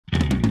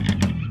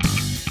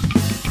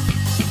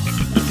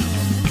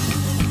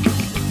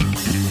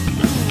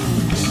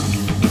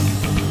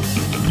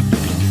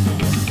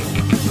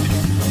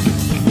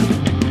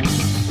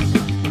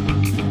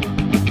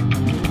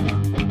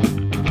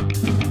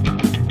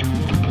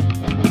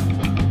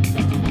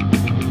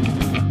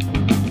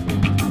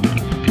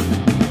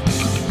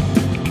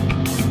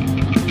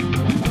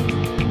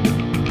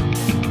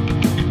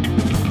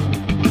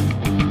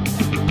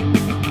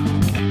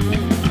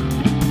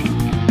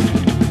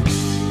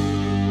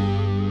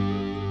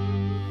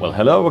Well,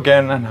 hello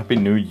again and Happy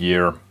New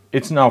Year.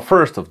 It's now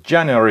 1st of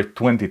January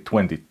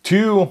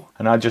 2022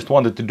 and I just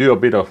wanted to do a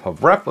bit of a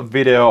wrap-up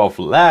video of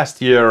last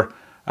year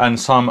and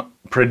some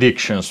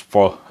predictions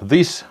for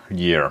this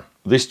year.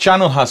 This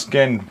channel has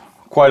gained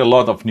quite a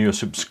lot of new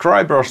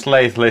subscribers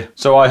lately,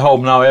 so I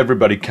hope now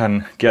everybody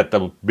can get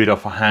a bit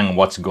of a hang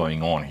what's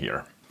going on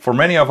here. For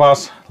many of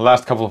us, the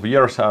last couple of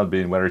years have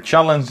been very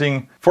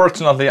challenging.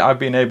 Fortunately, I've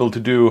been able to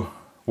do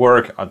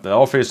work at the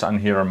office and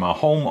here in my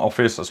home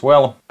office as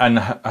well, and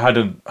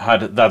hadn't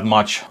had that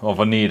much of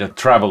a need to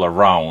travel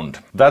around.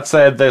 That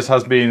said, there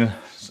has been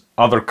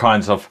other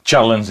kinds of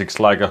challenges,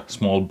 like a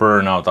small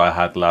burnout I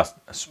had last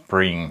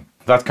spring.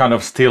 That kind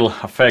of still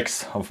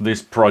affects of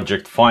this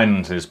project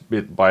finances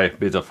bit by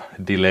bit of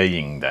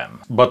delaying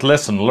them. But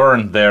lesson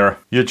learned there,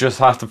 you just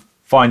have to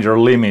find your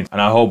limit, and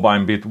I hope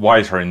I'm a bit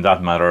wiser in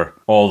that matter,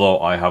 although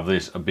I have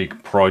a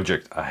big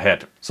project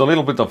ahead. So a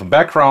little bit of a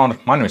background.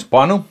 My name is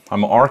Panu.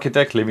 I'm an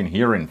architect living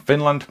here in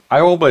Finland.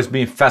 I've always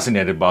been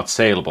fascinated about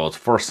sailboats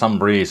for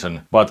some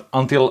reason, but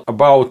until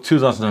about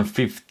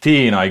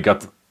 2015 I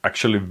got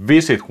actually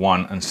visit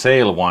one and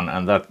sail one,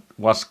 and that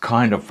was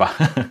kind of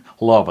a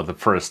love at the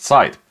first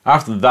sight.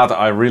 After that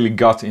I really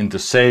got into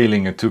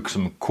sailing and took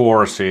some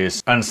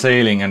courses and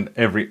sailing and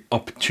every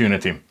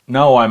opportunity.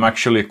 Now I'm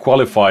actually a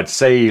qualified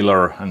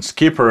sailor and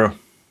skipper.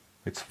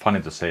 It's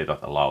funny to say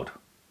that aloud.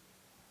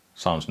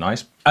 Sounds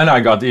nice. And I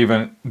got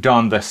even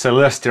done the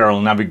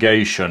celestial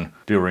navigation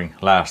during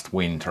last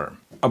winter.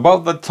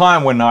 About that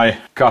time when I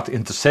got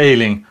into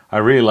sailing, I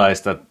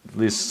realized that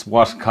this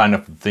was kind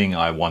of the thing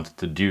I wanted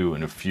to do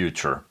in the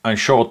future. And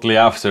shortly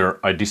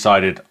after, I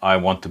decided I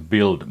want to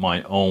build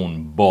my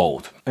own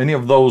boat. Any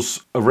of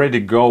those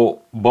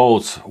ready-to-go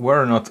boats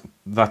were not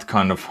that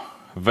kind of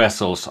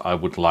vessels I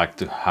would like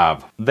to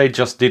have. They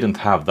just didn't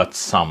have that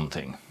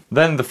something.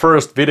 Then the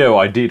first video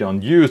I did on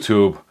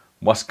YouTube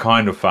was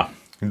kind of a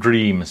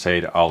dream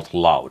said out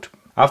loud.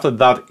 After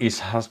that, it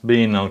has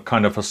been a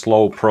kind of a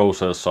slow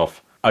process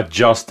of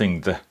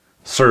adjusting the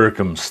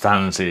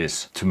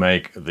circumstances to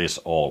make this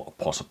all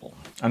possible.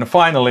 And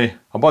finally,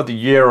 about a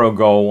year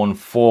ago on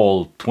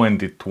fall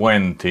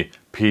 2020,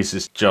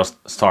 pieces just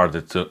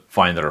started to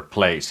find their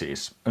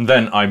places. And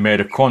then I made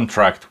a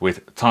contract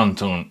with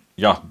Tantun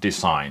Yacht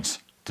Designs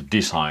to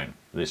design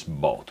this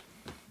boat.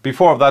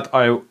 Before that,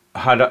 I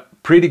had a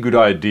pretty good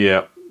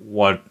idea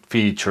what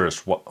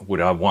features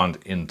would I want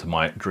into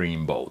my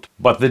dream boat.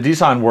 But the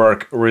design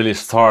work really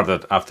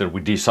started after we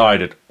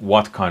decided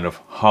what kind of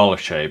hull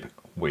shape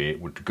we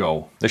would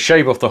go. The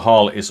shape of the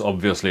hull is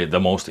obviously the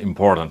most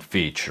important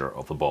feature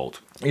of the boat.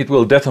 It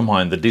will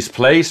determine the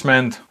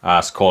displacement,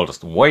 as called as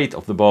the weight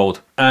of the boat,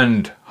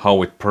 and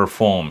how it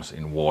performs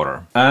in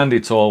water. And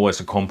it's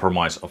always a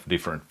compromise of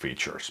different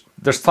features.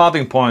 The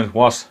starting point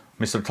was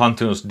Mr.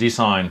 Tantun's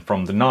design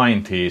from the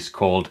 90s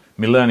called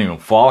Millennium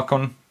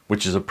Falcon,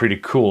 which is a pretty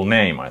cool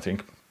name, I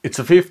think. It's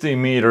a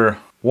 50-meter,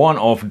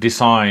 one-off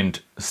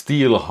designed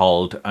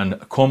steel-hulled and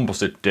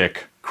composite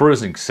deck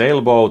cruising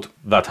sailboat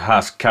that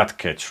has cat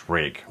catch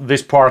rig.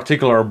 This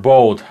particular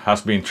boat has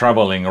been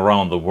traveling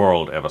around the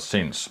world ever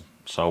since,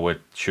 so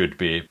it should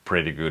be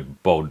pretty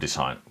good boat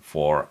design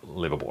for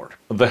live aboard.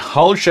 The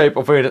hull shape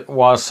of it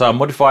was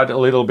modified a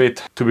little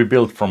bit to be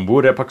built from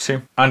wood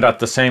epoxy, and at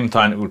the same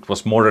time it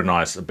was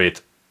modernized a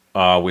bit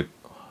with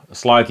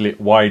slightly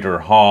wider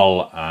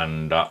hull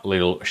and a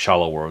little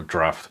shallower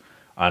draft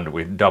and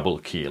with double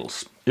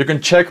keels. You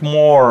can check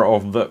more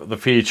of the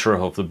feature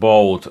of the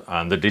boat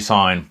and the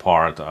design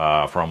part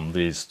from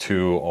these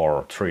 2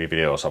 or 3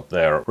 videos up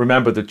there.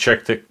 Remember to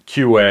check the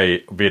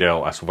QA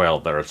video as well,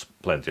 there's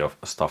plenty of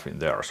stuff in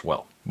there as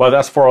well. But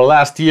as for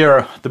last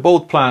year, the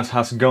boat plans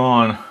has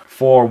gone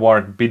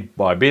forward bit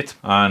by bit,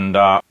 and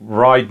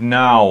right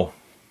now,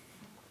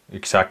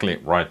 exactly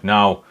right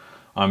now,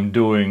 I'm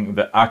doing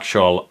the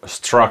actual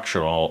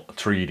structural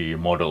 3D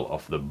model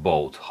of the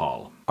boat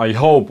hull. I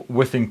hope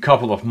within a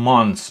couple of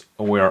months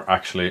we are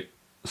actually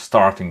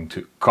starting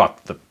to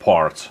cut the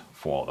parts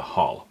for the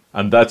hull.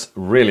 And that's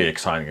really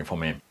exciting for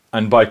me.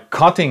 And by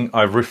cutting,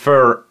 I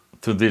refer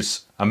to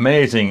this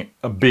amazing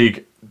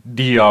big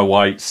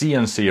DIY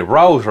CNC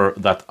router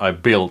that I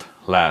built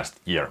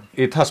last year.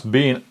 It has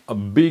been a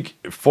big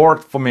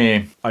effort for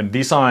me. I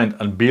designed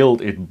and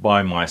built it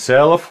by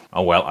myself.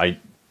 Well, I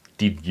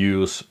did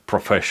use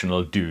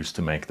professional dudes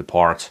to make the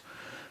parts,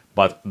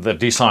 but the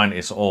design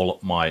is all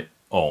my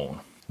own.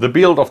 The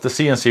build of the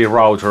CNC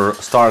router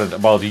started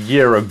about a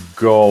year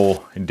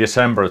ago in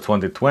December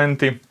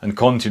 2020 and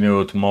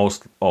continued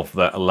most of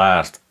the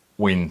last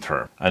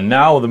winter. And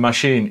now the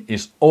machine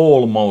is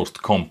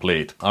almost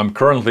complete. I'm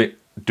currently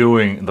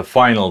doing the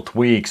final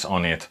tweaks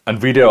on it, and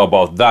video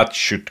about that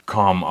should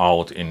come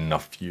out in a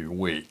few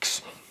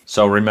weeks.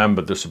 So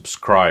remember to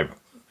subscribe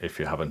if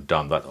you haven't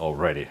done that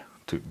already,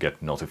 to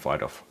get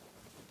notified of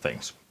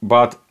things.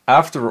 But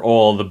after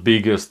all, the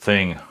biggest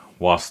thing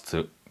was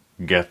to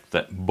get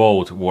the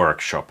boat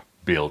workshop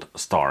build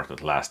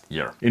started last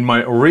year. In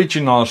my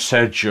original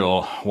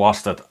schedule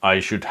was that I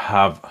should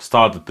have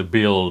started to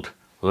build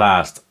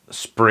last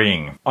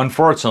spring.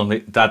 Unfortunately,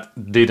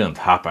 that didn't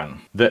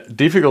happen. The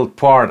difficult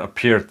part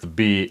appeared to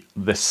be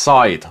the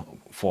site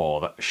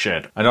for the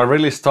shed. And I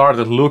really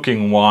started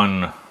looking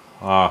one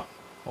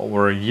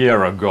over a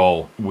year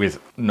ago with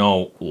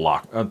no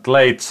luck. At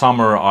late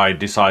summer I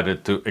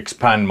decided to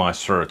expand my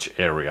search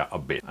area a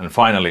bit, and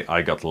finally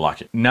I got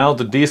lucky. Now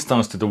the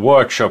distance to the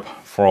workshop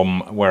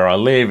from where I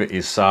live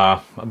is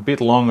a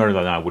bit longer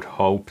than I would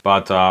hope,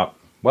 but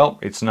well,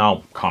 it's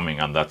now coming,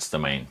 and that's the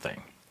main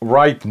thing.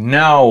 Right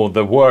now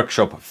the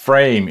workshop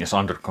frame is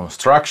under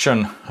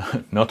construction,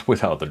 not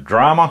without the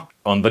drama.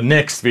 On the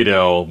next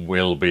video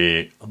will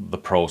be the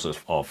process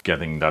of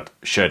getting that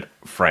shed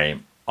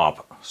frame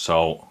up,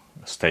 so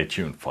stay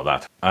tuned for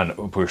that,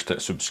 and push the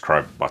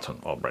subscribe button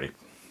already,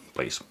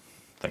 please.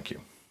 Thank you.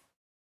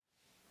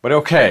 But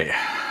okay,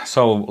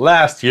 so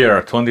last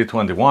year,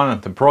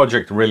 2021, the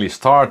project really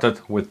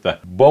started with the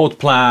boat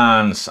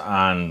plans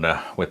and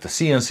with the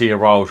CNC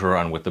router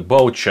and with the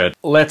boat shed.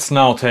 Let's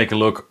now take a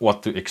look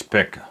what to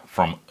expect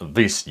from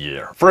this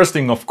year. First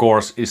thing, of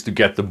course, is to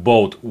get the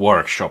boat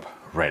workshop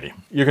ready.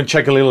 You can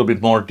check a little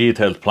bit more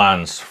detailed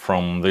plans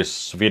from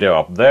this video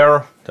up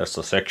there. There's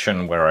a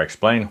section where I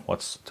explain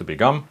what's to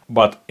become.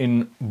 But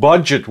in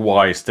budget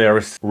wise, there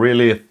is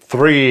really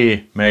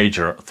 3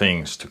 major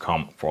things to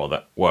come for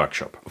the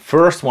workshop.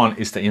 First one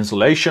is the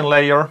insulation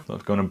layer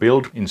that's going to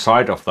build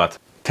inside of that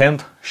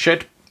tent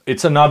shed.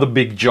 It's another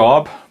big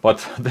job,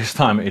 but this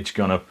time it's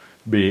gonna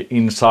be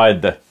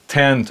inside the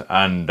tent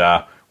and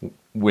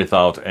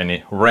without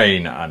any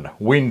rain and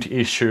wind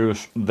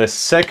issues. The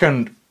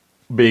second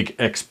big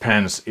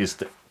expense is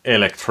the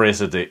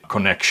electricity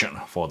connection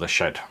for the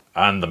shed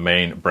and the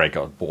main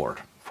breakout board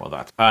for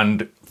that.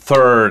 And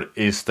third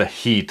is the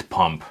heat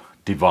pump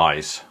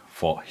device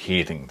for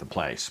heating the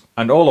place.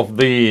 And all of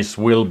these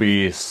will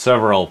be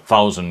several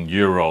thousand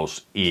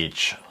euros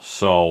each,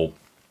 so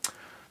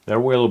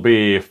there will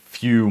be a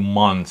few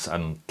months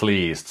at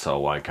least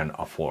so I can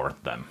afford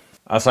them.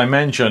 As I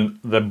mentioned,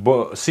 the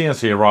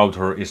CNC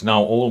router is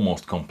now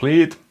almost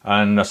complete,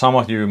 and some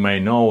of you may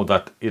know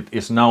that it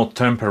is now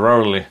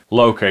temporarily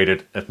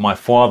located at my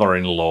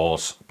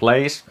father-in-law's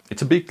place.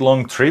 It's a big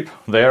long trip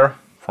there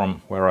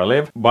from where I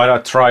live, but I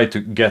try to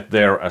get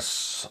there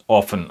as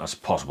often as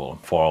possible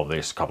for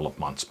these couple of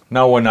months.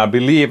 Now when I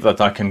believe that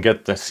I can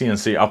get the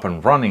CNC up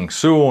and running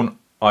soon,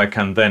 I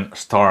can then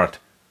start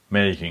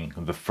making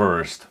the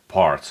first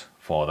parts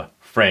for the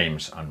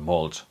frames and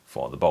molds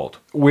for the boat.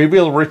 We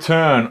will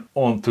return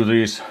on to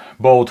these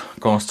boat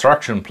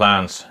construction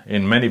plans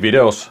in many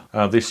videos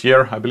this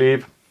year, I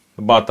believe,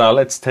 but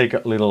let's take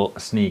a little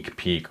sneak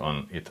peek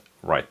on it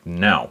right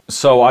now.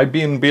 So I've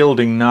been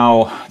building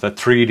now the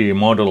 3D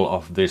model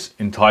of this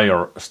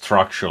entire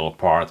structural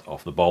part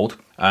of the boat,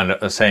 and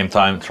at the same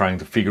time trying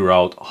to figure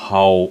out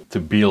how to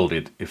build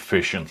it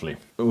efficiently.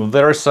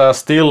 There's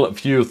still a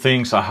few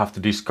things I have to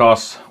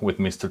discuss with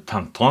Mr.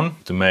 Tanton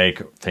to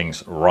make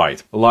things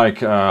right, like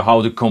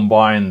how to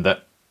combine the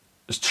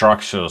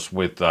structures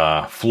with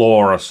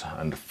floors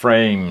and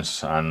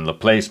frames and the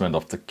placement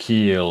of the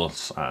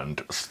keels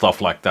and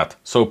stuff like that.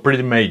 So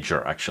pretty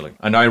major actually.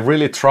 And I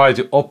really try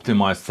to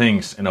optimize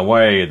things in a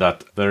way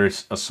that there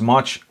is as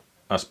much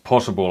as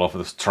possible of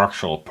the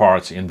structural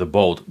parts in the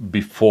boat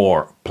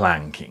before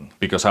planking,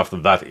 because after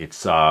that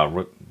it's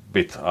a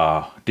bit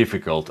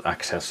difficult to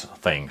access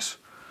things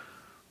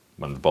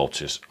when the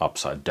boat is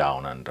upside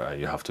down and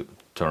you have to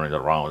turn it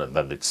around, and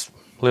then it's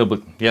a little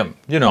bit, yeah,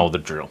 you know the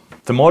drill.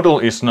 The model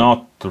is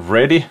not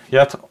ready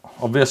yet,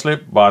 obviously,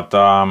 but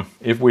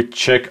if we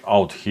check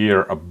out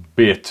here a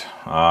bit,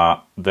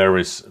 there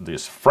is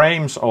these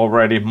frames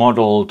already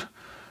modeled.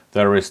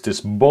 There is this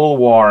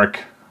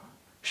bulwark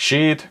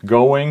sheet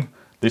going.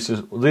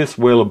 This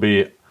will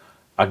be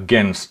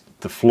against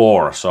the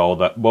floor, so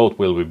that boat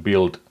will be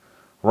built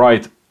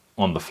right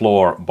on the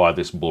floor by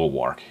this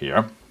bulwark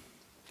here.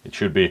 It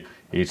should be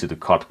easy to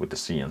cut with the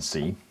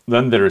CNC.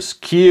 Then there is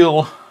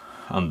keel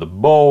and the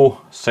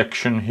bow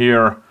section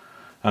here,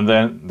 and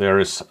then there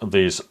is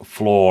these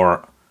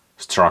floor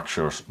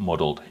structures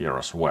modeled here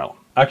as well.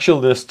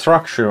 Actually, the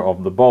structure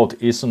of the boat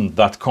isn't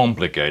that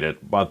complicated,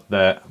 but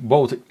the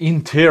boat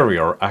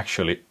interior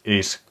actually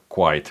is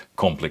quite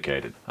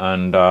complicated.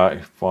 And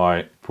if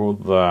I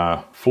put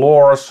the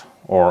floors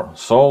or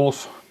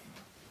soles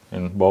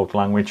in boat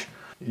language,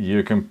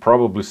 you can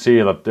probably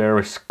see that there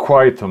is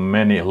quite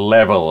many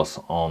levels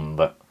on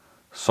the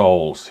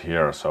soles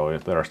here. So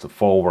if there's the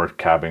forward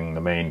cabin,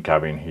 the main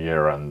cabin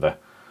here, and the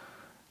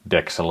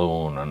deck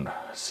saloon and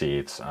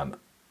seats and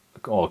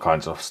all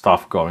kinds of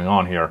stuff going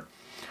on here.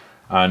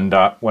 And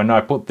when I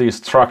put these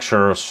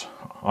structures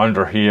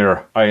under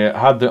here, I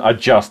had to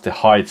adjust the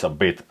heights a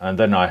bit, and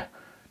then I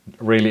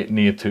really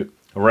need to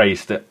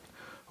raise the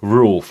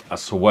roof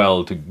as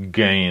well to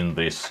gain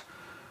this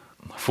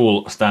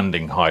full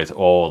standing height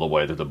all the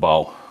way to the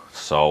bow.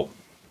 So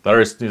there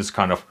is this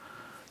kind of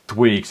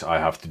tweaks I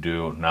have to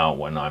do now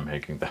when I'm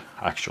making the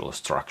actual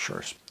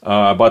structures.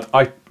 But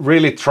I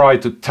really try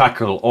to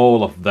tackle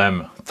all of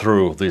them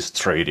through this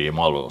 3D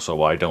model,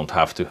 so I don't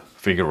have to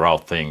figure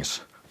out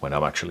things when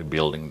I'm actually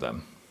building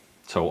them.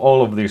 So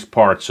all of these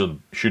parts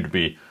should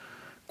be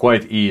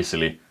quite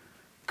easily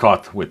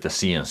cut with the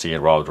CNC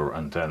router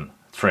and then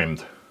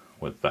trimmed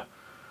with the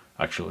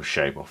actual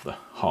shape of the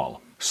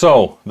hull.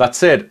 So that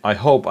said, I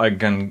hope I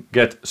can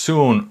get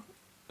soon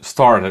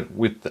started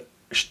with the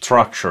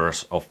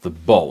structures of the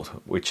boat,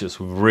 which is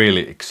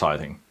really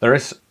exciting. There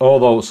is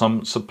although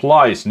some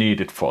supplies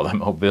needed for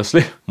them,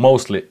 obviously,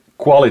 mostly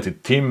quality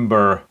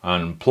timber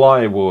and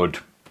plywood,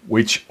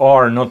 which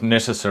are not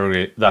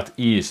necessarily that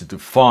easy to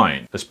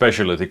find,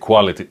 especially the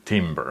quality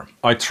timber.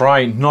 I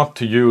try not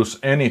to use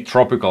any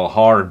tropical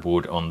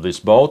hardwood on this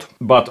boat,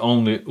 but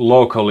only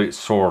locally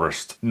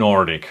sourced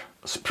Nordic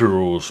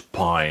spruce,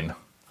 pine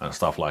and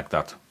stuff like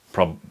that.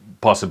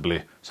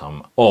 Possibly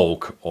some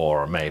oak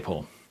or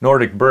maple.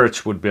 Nordic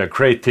birch would be a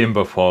great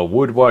timber for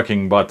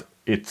woodworking, but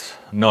it's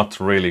not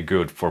really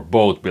good for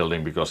boat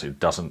building because it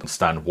doesn't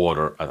stand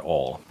water at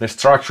all. The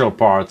structural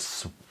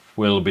parts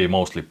will be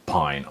mostly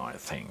pine, I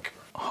think.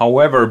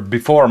 However,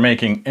 before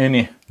making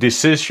any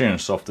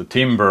decisions of the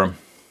timber,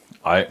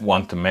 I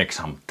want to make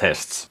some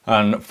tests.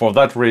 And for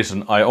that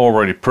reason, I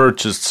already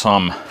purchased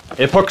some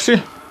epoxy,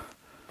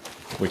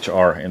 which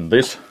are in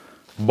this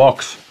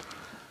box,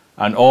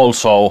 and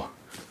also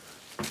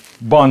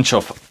bunch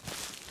of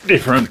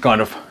different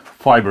kind of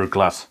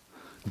fiberglass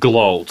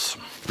gloves,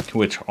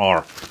 which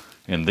are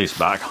in this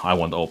bag. I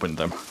won't open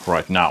them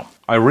right now.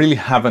 I really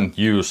haven't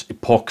used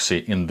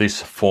epoxy in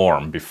this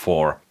form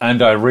before,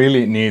 and I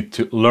really need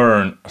to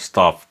learn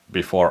stuff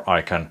before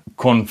I can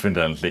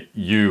confidently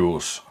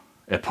use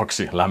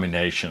epoxy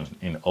lamination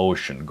in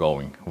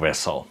ocean-going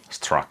vessel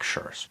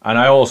structures. And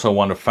I also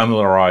want to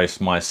familiarize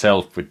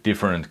myself with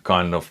different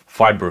kind of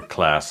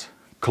fiberglass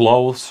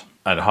clothes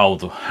and how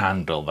to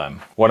handle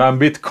them. What I'm a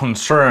bit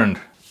concerned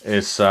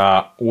is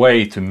a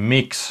way to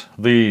mix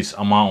these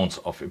amounts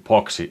of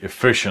epoxy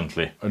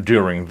efficiently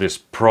during this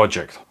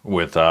project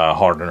with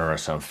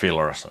hardeners and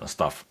fillers and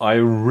stuff. I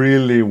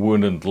really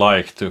wouldn't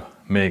like to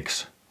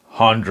mix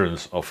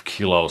hundreds of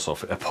kilos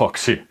of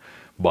epoxy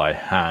by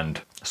hand.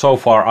 So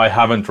far I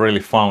haven't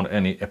really found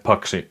any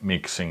epoxy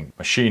mixing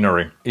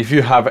machinery. If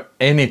you have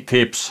any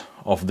tips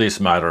of this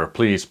matter,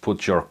 please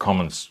put your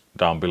comments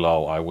down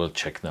below. I will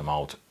check them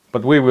out.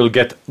 But we will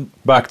get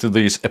back to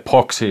these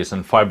epoxies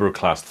and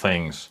fiberglass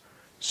things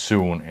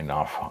soon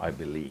enough, I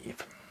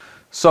believe.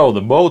 So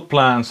the boat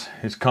plans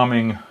is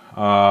coming.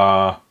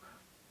 I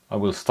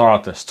will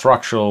start the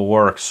structural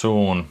work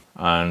soon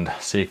and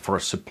seek for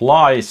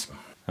supplies.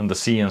 And the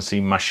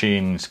CNC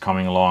machine is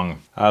coming along.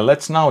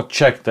 Let's now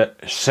check the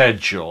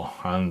schedule,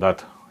 and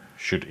that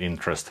should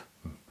interest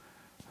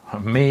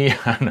me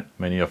and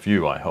many of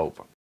you, I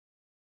hope.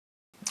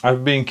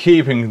 I've been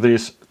keeping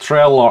this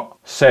Trello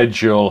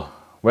schedule,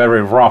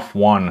 very rough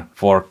one,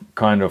 for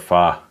kind of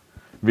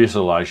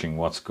visualizing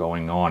what's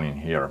going on in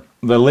here.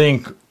 The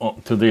link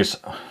to this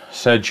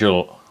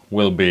schedule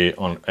will be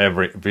on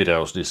every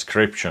video's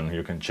description.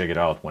 You can check it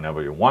out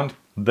whenever you want.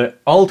 The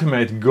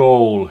ultimate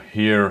goal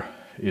here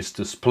is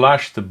to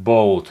splash the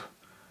boat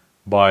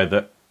by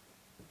the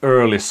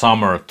early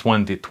summer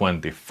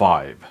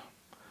 2025,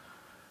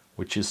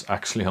 which is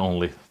actually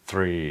only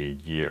 3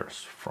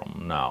 years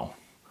from now.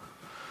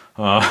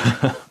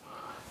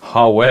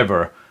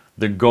 However,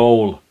 the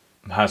goal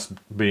has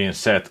been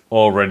set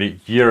already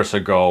years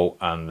ago,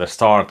 and the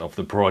start of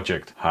the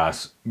project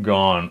has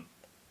gone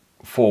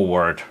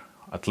forward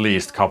at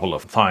least a couple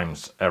of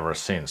times ever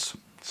since.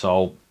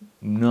 So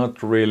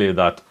not really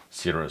that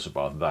serious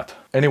about that.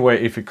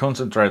 Anyway, if you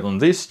concentrate on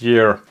this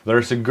year,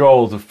 there's a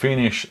goal to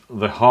finish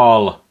the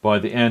hull by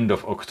the end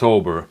of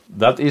October.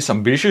 That is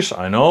ambitious,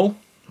 I know.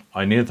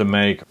 I need to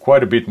make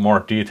quite a bit more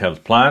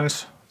detailed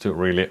plans to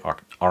really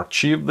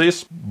achieve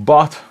this,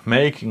 but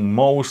making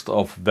most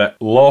of the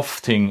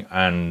lofting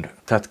and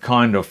that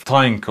kind of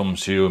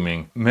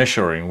time-consuming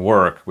measuring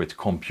work with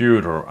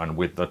computer and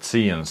with that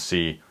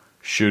CNC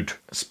should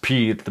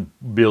speed the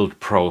build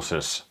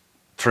process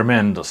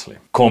tremendously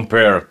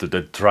compared to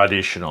the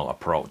traditional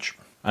approach.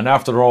 And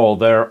after all,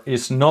 there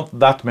is not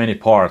that many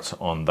parts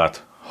on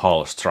that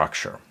hull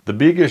structure. The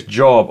biggest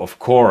job, of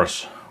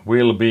course,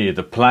 will be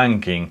the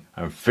planking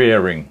and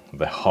fairing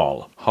the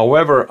hull.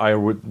 However, I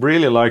would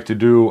really like to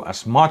do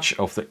as much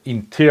of the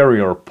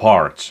interior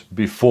parts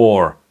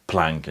before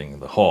planking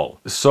the hull.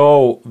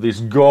 So this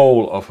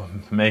goal of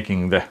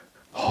making the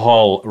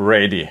hull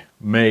ready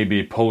may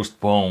be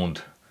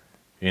postponed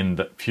in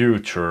the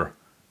future,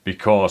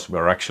 because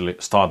we're actually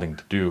starting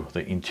to do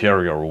the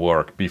interior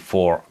work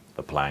before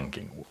the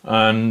planking.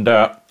 And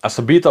as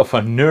a bit of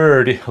a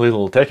nerdy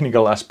little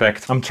technical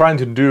aspect, I'm trying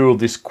to do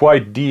this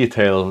quite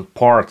detailed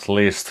part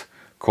list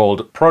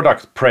called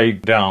Product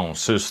Breakdown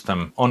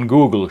System on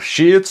Google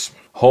Sheets,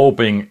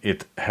 hoping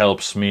it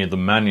helps me to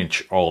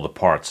manage all the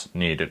parts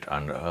needed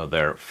and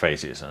their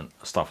faces and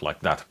stuff like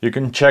that. You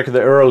can check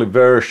the early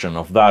version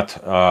of that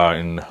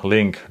in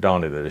link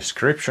down in the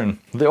description.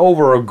 The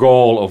overall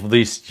goal of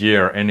this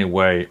year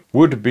anyway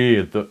would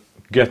be to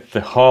get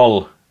the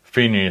hull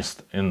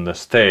finished in the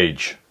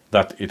stage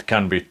that it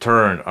can be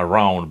turned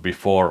around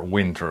before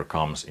winter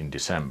comes in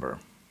December.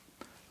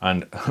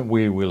 And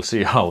we will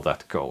see how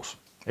that goes.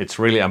 It's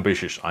really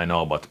ambitious, I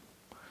know, but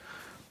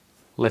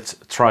let's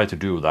try to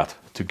do that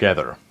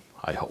together,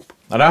 I hope.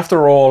 And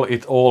after all,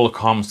 it all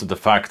comes to the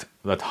fact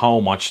that how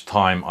much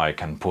time I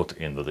can put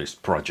into this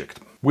project.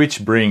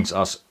 Which brings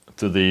us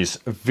to these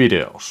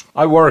videos.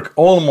 I work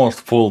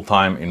almost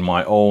full-time in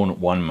my own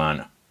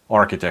one-man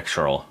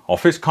architectural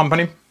office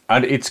company,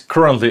 and it's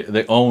currently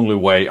the only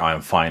way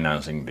I'm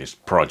financing this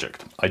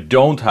project. I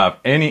don't have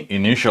any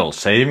initial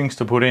savings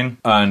to put in,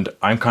 and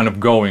I'm kind of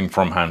going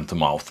from hand to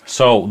mouth.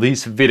 So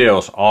these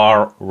videos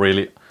are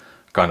really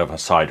kind of a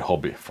side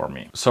hobby for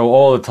me. So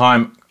all the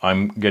time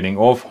I'm getting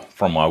off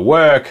from my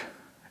work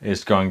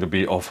is going to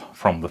be off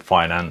from the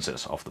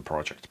finances of the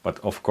project. But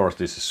of course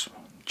this is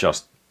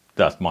just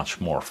that much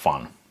more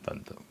fun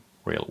than the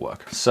real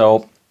work.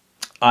 So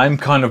I'm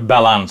kind of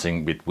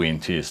balancing between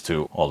these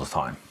two all the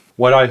time.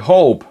 What I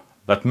hope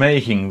that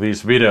making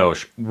these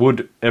videos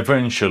would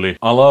eventually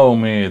allow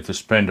me to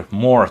spend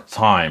more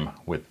time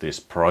with this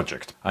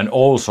project and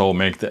also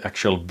make the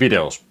actual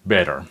videos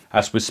better.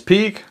 As we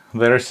speak,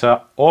 there is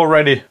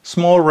already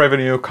small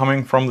revenue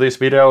coming from these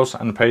videos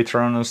and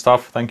Patreon and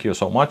stuff. Thank you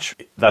so much.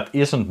 That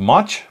isn't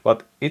much,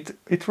 but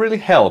it really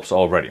helps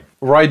already.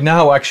 Right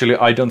now, actually,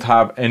 I don't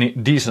have any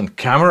decent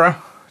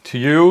camera to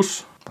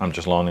use. I'm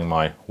just loaning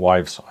my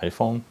wife's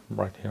iPhone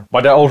right here.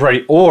 But I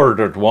already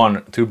ordered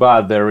one. Too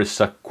bad there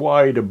is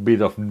quite a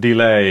bit of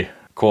delay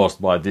caused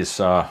by this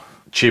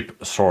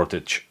chip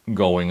shortage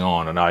going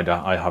on, and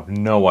I have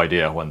no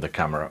idea when the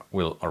camera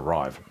will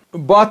arrive.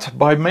 But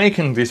by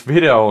making these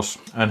videos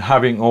and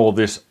having all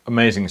this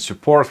amazing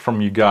support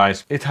from you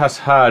guys, it has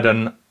had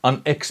an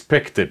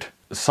unexpected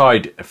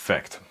side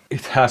effect.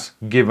 It has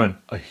given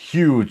a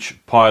huge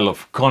pile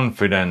of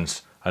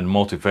confidence and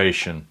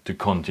motivation to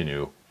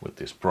continue with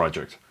this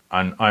project,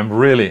 and I'm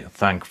really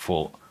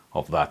thankful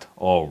of that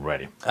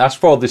already. As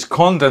for this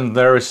content,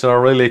 there is a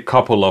really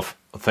couple of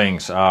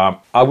things. I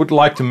would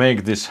like to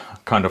make this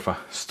kind of a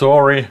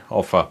story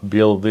of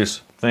build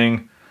this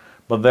thing,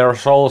 but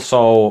there's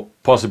also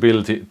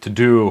possibility to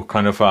do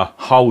kind of a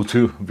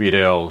how-to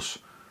videos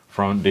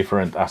from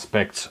different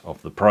aspects of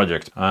the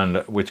project, and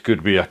which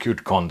could be a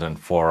good content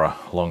for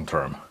long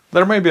term.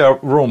 There may be a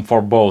room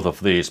for both of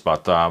these,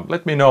 but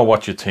let me know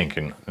what you think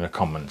in the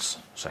comments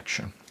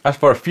section. As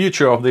for the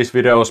future of these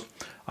videos,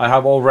 I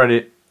have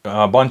already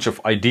a bunch of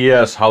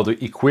ideas how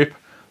to equip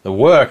the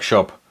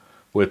workshop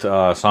with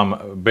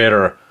some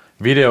better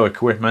video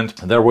equipment.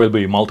 There will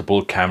be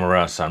multiple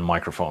cameras and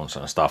microphones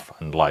and stuff,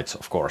 and lights,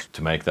 of course,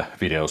 to make the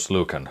videos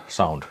look and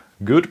sound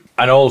good.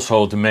 And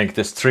also to make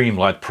the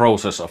streamlined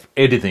process of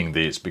editing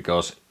these,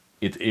 because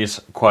it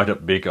is quite a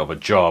big of a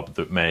job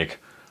to make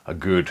a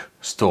good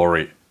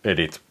story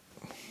edit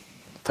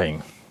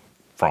thing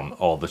from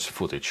all this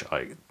footage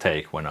I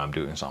take when I'm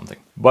doing something.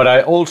 But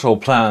I also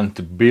plan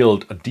to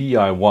build a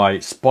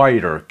DIY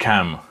spider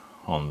cam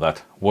on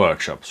that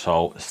workshop,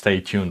 so stay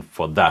tuned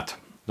for that.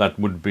 That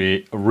would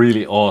be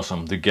really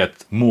awesome to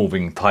get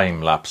moving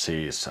time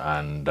lapses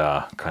and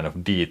kind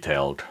of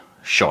detailed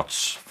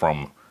shots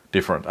from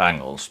different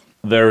angles.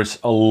 There is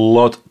a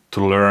lot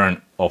to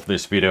learn of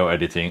this video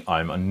editing.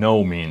 I'm by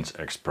no means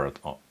expert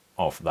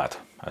of that,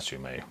 as you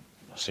may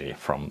see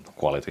from the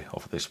quality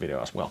of this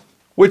video as well.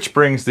 Which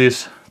brings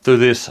this to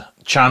this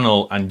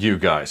channel and you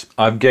guys.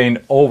 I've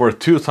gained over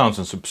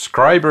 2,000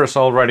 subscribers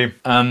already,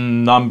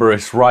 and number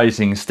is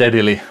rising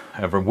steadily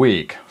every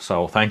week.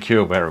 So thank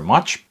you very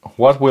much.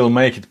 What will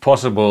make it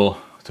possible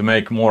to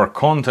make more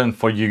content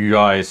for you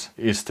guys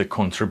is the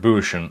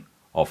contribution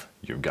of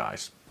you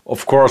guys.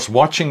 Of course,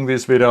 watching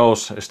these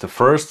videos is the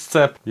first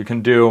step you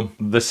can do.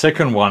 The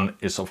second one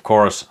is, of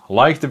course,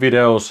 like the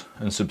videos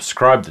and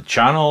subscribe to the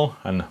channel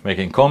and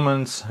making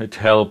comments. It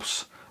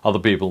helps other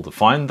people to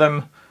find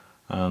them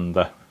and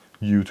the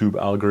YouTube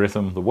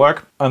algorithm to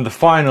work. And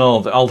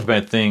the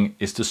ultimate thing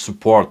is to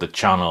support the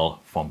channel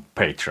from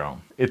Patreon.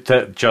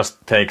 It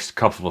just takes a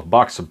couple of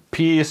bucks a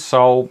piece,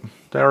 so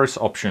there is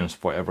options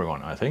for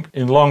everyone, I think.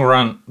 In long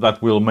run,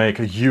 that will make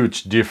a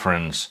huge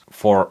difference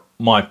for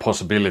my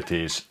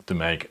possibilities to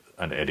make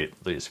and edit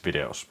these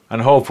videos.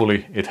 And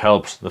hopefully it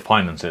helps the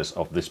finances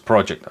of this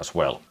project as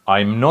well.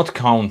 I'm not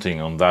counting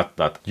on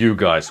that you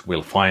guys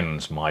will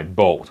finance my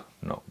boat.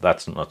 No,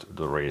 that's not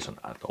the reason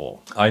at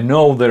all. I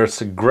know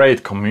there's a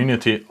great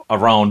community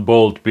around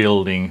boat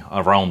building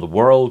around the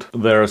world.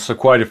 There's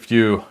quite a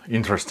few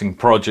interesting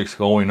projects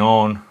going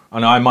on,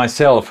 and I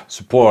myself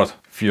support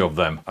a few of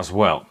them as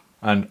well.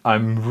 And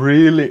I'm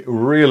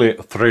really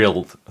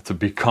thrilled to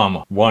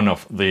become one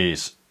of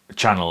these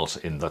channels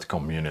in that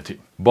community.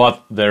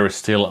 But there is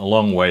still a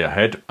long way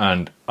ahead,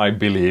 and I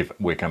believe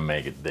we can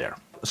make it there.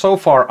 So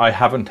far I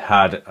haven't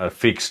had a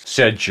fixed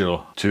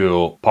schedule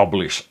to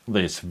publish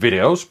these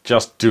videos,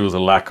 just due to the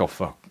lack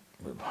of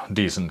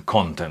decent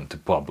content to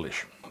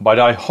publish. But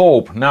I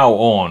hope now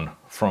on,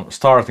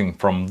 starting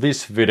from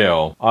this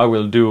video, I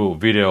will do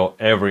video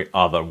every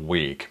other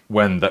week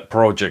when the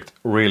project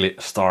really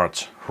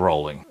starts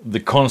rolling. The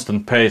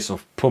constant pace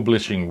of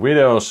publishing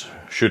videos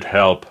should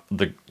help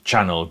the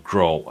channel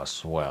grow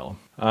as well.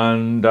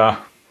 And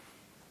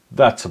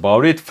that's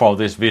about it for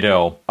this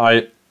video.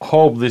 I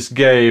hope this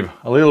gave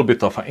a little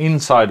bit of an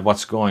insight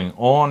what's going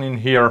on in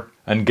here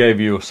and gave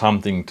you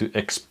something to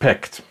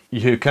expect.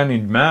 You can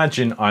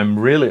imagine I'm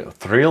really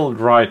thrilled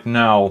right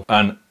now,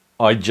 and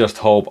I just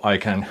hope I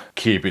can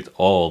keep it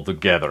all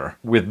together.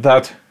 With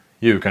that,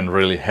 you can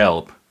really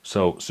help.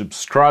 So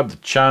subscribe to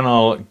the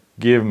channel,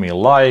 give me a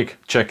like,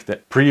 check the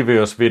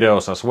previous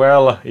videos as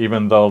well,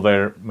 even though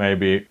they're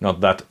maybe not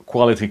that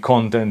quality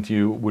content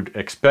you would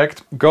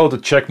expect. Go to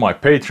check my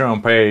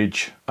Patreon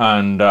page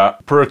and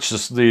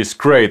purchase these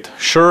great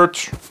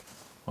shirts.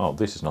 Oh,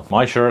 this is not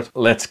my shirt.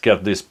 Let's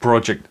get this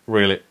project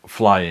really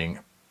flying.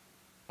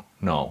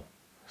 No,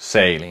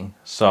 sailing.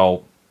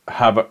 So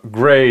have a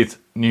great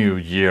new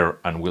year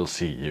and we'll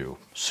see you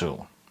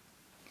soon.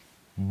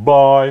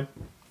 Bye!